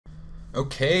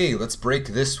Okay, let's break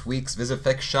this week's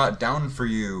VisFX shot down for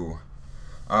you.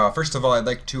 First of all, I'd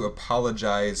like to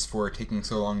apologize for taking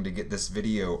so long to get this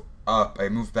video up. I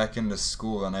moved back into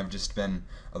school and I've just been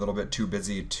a little bit too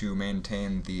busy to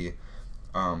maintain the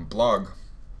blog.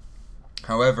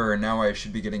 However, now I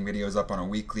should be getting videos up on a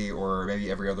weekly or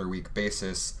maybe every other week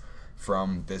basis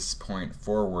from this point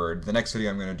forward. The next video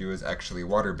I'm going to do is actually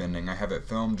waterbending. I have it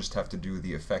filmed, just have to do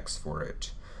the effects for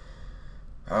it.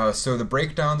 So the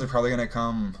breakdowns are probably going to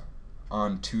come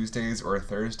on Tuesdays or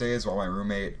Thursdays while my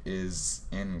roommate is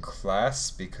in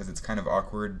class, because it's kind of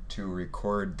awkward to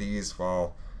record these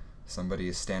while somebody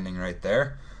is standing right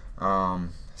there.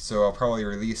 So I'll probably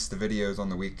release the videos on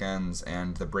the weekends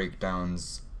and the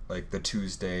breakdowns like the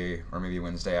Tuesday or maybe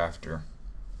Wednesday after.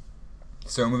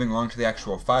 So moving along to the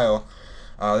actual file,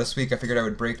 this week I figured I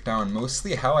would break down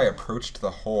mostly how I approached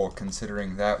the hole,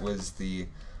 considering that was the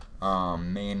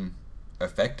main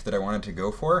effect that I wanted to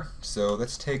go for. So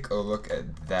let's take a look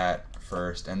at that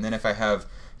first, and then if I have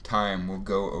time we'll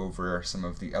go over some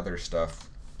of the other stuff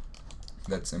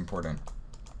that's important.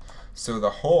 So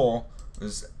the hole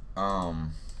was how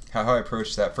I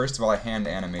approached that. First of all, I hand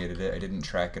animated it. I didn't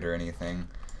track it or anything.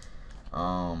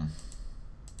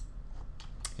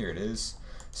 Here it is.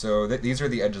 So these are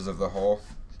the edges of the hole.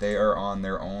 They are on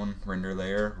their own render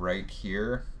layer right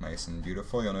here, nice and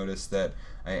beautiful. You'll notice that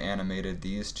I animated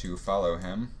these to follow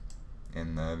him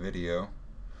in the video,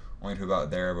 only to about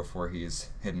there before he's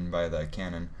hidden by the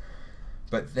cannon.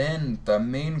 But then the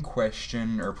main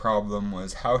question or problem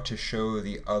was how to show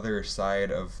the other side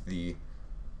of the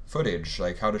footage,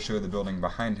 like how to show the building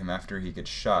behind him after he gets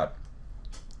shot.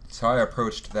 So how I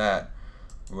approached that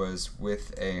was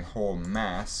with a whole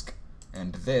mask,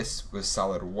 and this was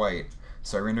solid white.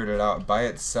 So I rendered it out by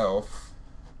itself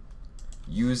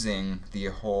using the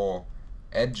whole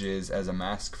edges as a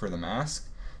mask for the mask,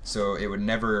 so it would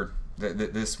never,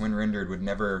 this when rendered would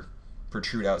never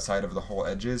protrude outside of the whole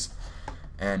edges.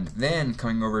 And then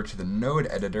coming over to the node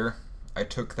editor, I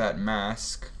took that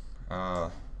mask,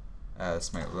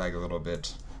 this might lag a little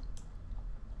bit.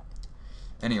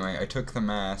 Anyway, I took the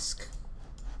mask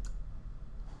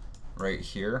right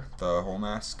here, the whole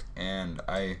mask, and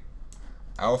I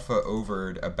alpha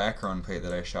overed a background plate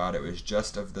that I shot. It was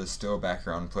just of the still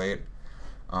background plate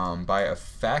by a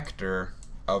factor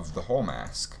of the whole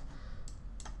mask.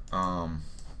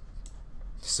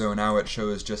 So now it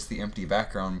shows just the empty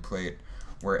background plate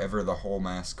wherever the whole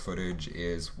mask footage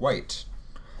is white.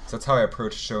 So that's how I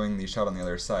approached showing the shot on the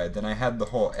other side. Then I had the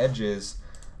whole edges,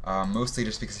 mostly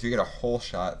just because if you get a whole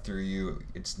shot through you,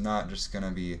 it's not just going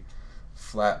to be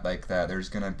flat like that. There's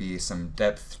going to be some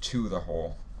depth to the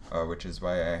hole. Which is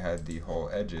why I had the whole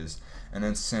edges. And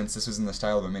then since this was in the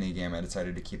style of a minigame, I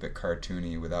decided to keep it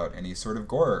cartoony without any sort of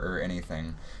gore or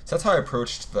anything. So that's how I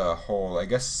approached the whole. I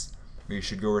guess we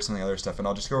should go over some of the other stuff, and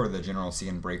I'll just go over the general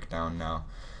scene breakdown now.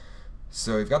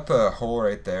 So we've got the hole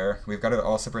right there. We've got it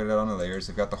all separated out on the layers.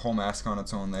 We've got the whole mask on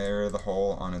its own layer, the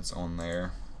hole on its own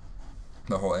layer,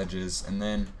 the whole edges, and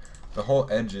then the whole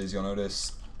edges, you'll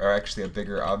notice, are actually a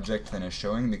bigger object than is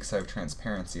showing because I have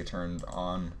transparency turned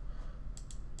on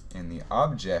in the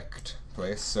object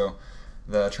place. So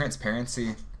the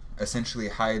transparency essentially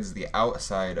hides the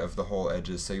outside of the whole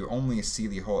edges, so you only see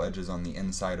the whole edges on the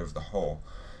inside of the hole.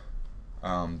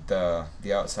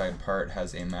 The outside part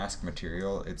has a mask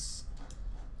material.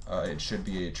 It should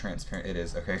be a transparent. It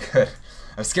is. Okay, good.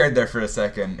 I was scared there for a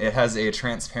second. It has a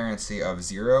transparency of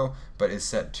 0, but is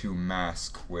set to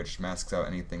mask, which masks out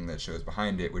anything that shows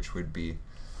behind it, which would be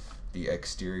the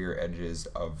exterior edges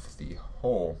of the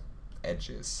hole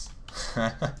edges.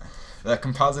 The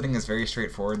compositing is very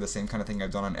straightforward, the same kind of thing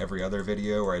I've done on every other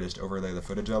video where I just overlay the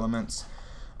footage elements.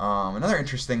 Another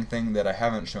interesting thing that I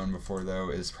haven't shown before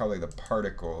though is probably the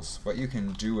particles. What you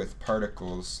can do with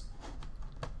particles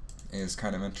is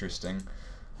kind of interesting.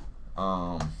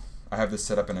 I have this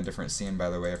set up in a different scene, by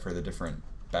the way, for the different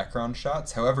background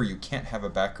shots. However, you can't have a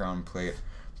background plate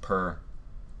per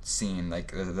scene,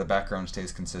 like the background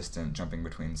stays consistent jumping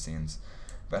between scenes.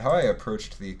 But how I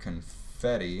approached the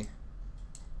confetti,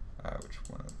 which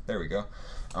one? There we go.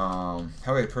 How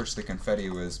I approached the confetti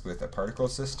was with a particle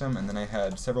system, and then I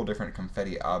had several different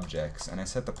confetti objects, and I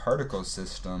set the particle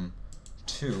system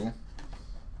to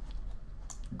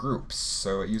groups.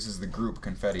 So it uses the group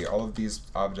confetti. All of these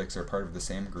objects are part of the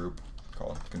same group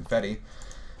called confetti,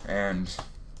 and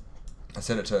I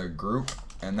set it to a group,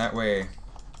 and that way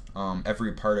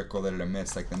every particle that it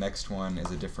emits, like the next one, is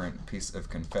a different piece of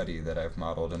confetti that I've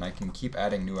modeled, and I can keep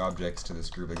adding new objects to this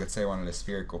group. Like let's say I wanted a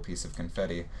spherical piece of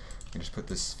confetti. I can just put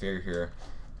this sphere here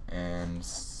and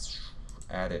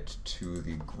add it to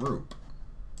the group.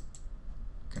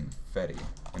 confetti.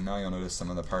 And now you'll notice some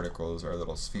of the particles are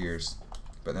little spheres.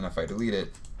 But then if I delete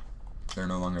it, they're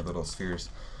no longer little spheres.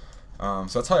 So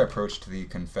that's how I approached the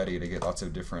confetti, to get lots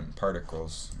of different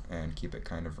particles and keep it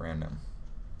kind of random.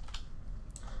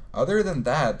 Other than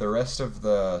that, the rest of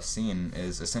the scene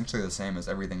is essentially the same as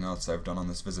everything else I've done on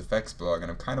this VisFX blog,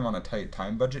 and I'm kind of on a tight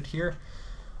time budget here.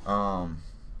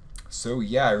 So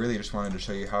yeah, I really just wanted to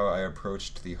show you how I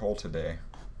approached the whole today.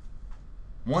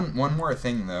 One more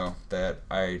thing though that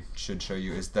I should show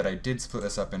you is that I did split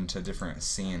this up into different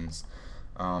scenes,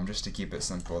 just to keep it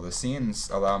simple. The scenes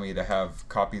allow me to have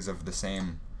copies of the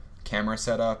same camera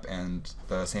setup and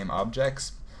the same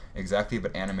objects exactly,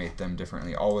 but animate them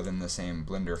differently, all within the same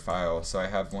Blender file. So I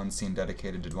have one scene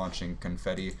dedicated to launching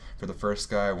confetti for the first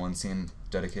guy, one scene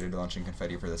dedicated to launching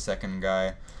confetti for the second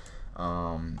guy,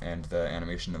 and the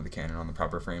animation of the cannon on the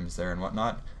proper frames there and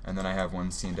whatnot. And then I have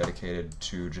one scene dedicated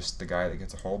to just the guy that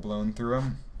gets a hole blown through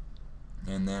him.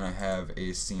 And then I have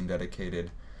a scene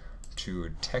dedicated to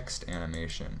text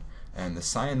animation. And the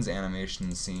signs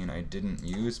animation scene I didn't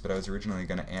use, but I was originally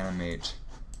going to animate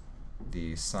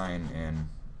the sign in,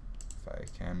 if I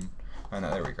can, oh no,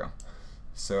 there we go.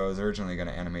 So I was originally going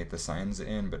to animate the signs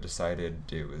in, but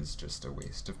decided it was just a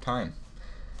waste of time.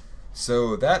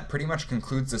 So that pretty much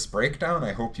concludes this breakdown.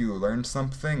 I hope you learned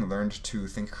something, learned to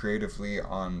think creatively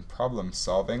on problem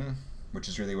solving, which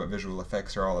is really what visual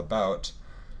effects are all about.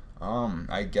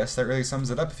 I guess that really sums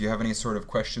it up. If you have any sort of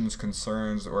questions,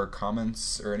 concerns, or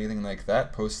comments, or anything like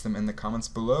that, post them in the comments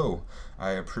below.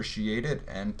 I appreciate it,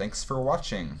 and thanks for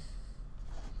watching.